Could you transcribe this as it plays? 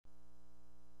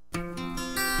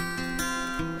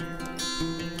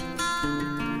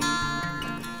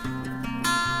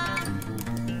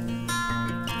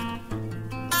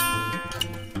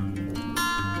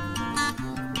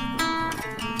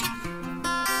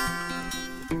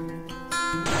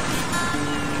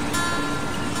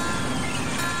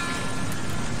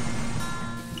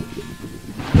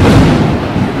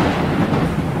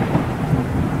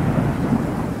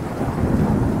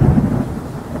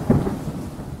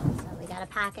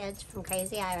package from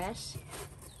Crazyirish,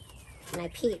 and I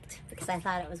peeked because I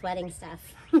thought it was wedding stuff.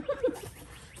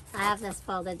 I have this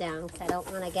folded down because I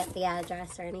don't want to get the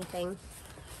address or anything.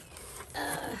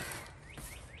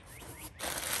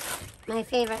 My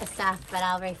favorite stuff, but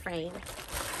I'll refrain.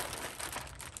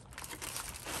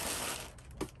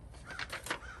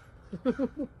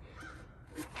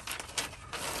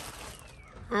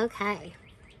 Okay.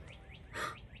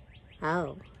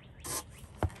 Oh.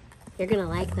 You're gonna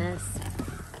like this.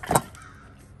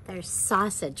 There's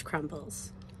sausage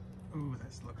crumbles. Ooh,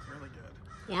 this looks really good.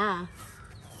 Yeah.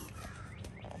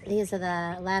 These are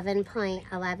the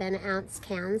 11.11 ounce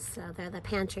cans, so they're the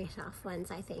pantry shelf ones,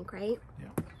 I think, right? Yeah.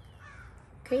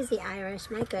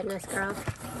 Crazyirish, my goodness, girl.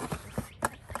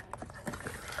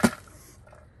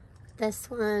 This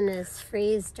one is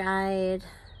freeze dried.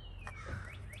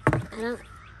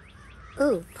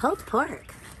 Ooh, pulled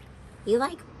pork. You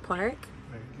like pork?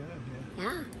 Very good, yeah.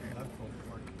 Yeah. I love pulled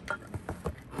pork.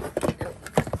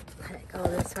 Let it go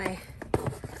this way.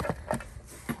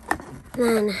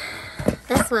 Then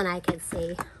this one I could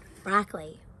see,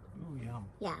 broccoli. Ooh, yum.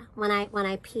 Yeah, when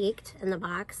I peeked in the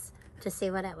box to see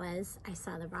what it was, I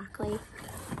saw the broccoli.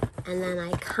 And then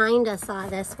I kind of saw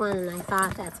this one and I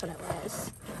thought that's what it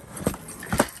was.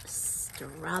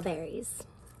 Strawberries.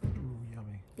 Ooh,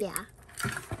 yummy. Yeah.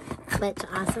 Which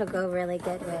also go really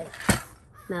good with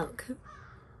milk.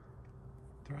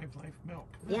 ThriveLife milk.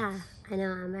 Nice. Yeah, I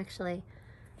know. I'm actually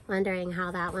wondering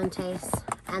how that one tastes.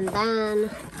 And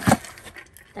then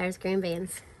there's green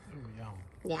beans. Ooh, yum.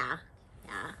 Yeah,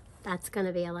 yeah. That's going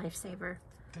to be a lifesaver.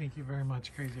 Thank you very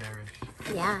much,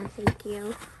 Crazyirish. Yeah, thank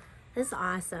you. This is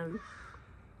awesome.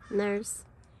 And there's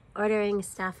ordering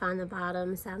stuff on the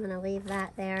bottom, so I'm going to leave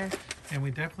that there. And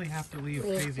we definitely have to leave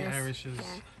Crazyrish's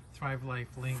yeah.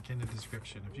 ThriveLife link in the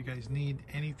description. If you guys need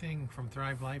anything from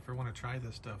ThriveLife or want to try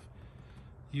this stuff,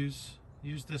 use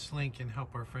this link and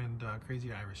help our friend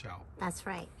Crazyirish out. That's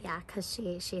right, yeah, because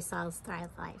she sells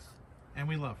ThriveLife. And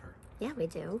we love her. Yeah, we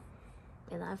do.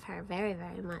 We love her very,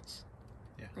 very much.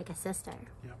 Yeah. Like a sister.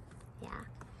 Yep. Yeah.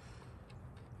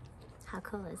 How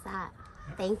cool is that?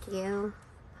 Yep. Thank you.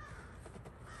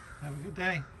 Have a good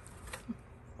day.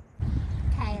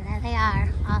 Okay, there they are.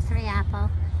 All 3 apple.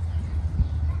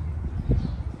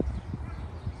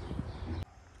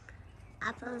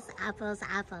 Apples, apples,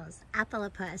 apples.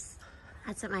 Appleopus.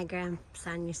 That's what my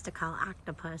grandson used to call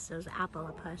octopus. It was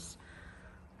appleopus.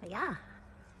 But yeah.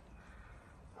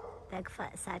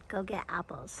 Bigfoot said, go get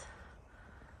apples.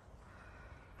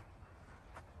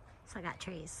 So I got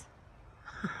trees.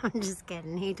 I'm just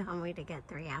kidding. He told me to get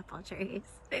 3 apple trees.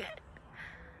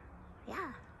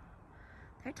 Yeah.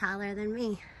 They're taller than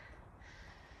me.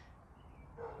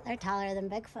 They're taller than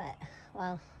Bigfoot.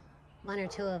 Well, 1 or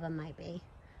 2 of them might be.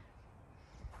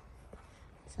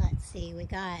 So let's see. We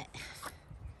got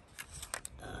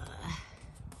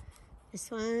this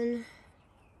one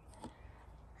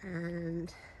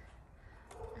and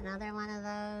another one of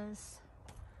those.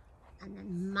 And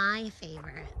then my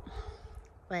favorite,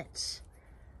 which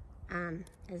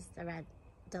is the Red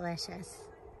Delicious.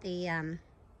 The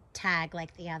tag,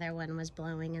 like the other one, was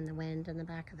blowing in the wind in the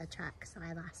back of the truck, so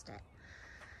I lost it.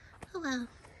 Oh well.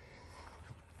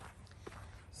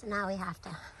 So now we have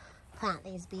to plant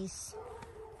these beasts.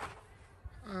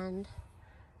 And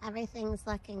everything's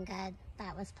looking good.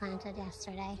 That was planted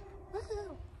yesterday.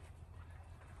 Woohoo!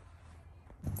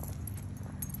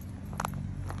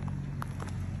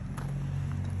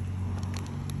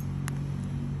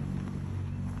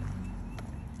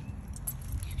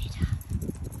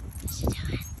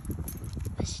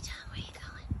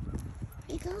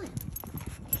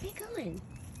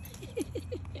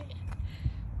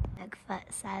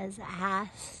 Bigfoot says it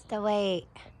has to wait.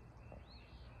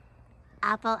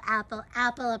 Apple, apple,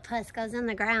 appleopus goes in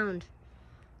the ground.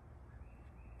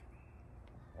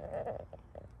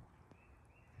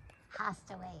 Has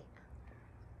to wait.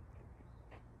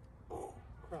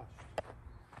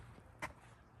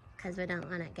 Because we don't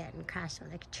want it getting crushed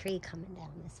with a tree coming down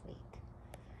this week.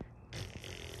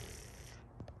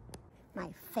 My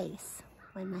face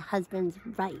when my husband's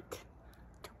right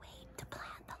to wait to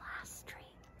plant the last tree.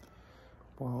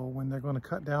 Well, when they're going to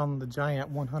cut down the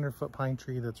giant 100-foot pine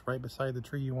tree that's right beside the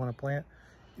tree you want to plant,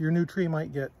 your new tree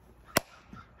might get,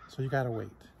 so you gotta wait.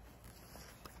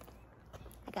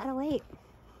 I gotta wait.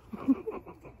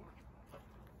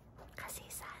 Because he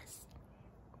says.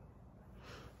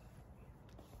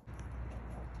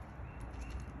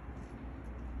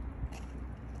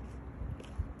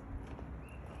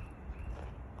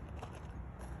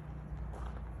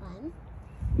 One.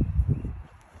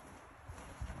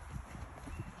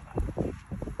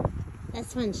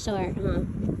 This one's short, huh?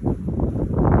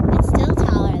 It's still tall.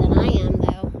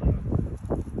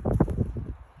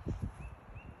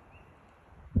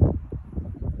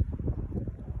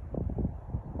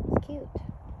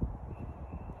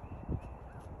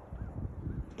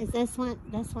 Because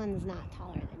this one's not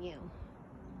taller than you.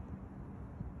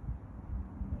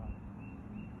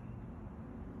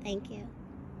 Thank you.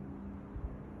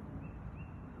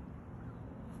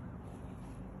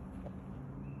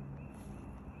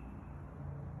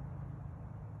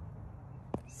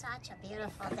 Such a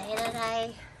beautiful day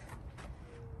today.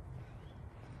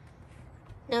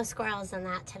 No squirrels in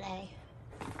that today.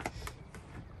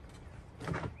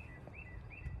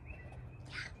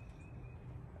 Yeah.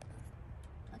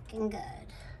 Looking good.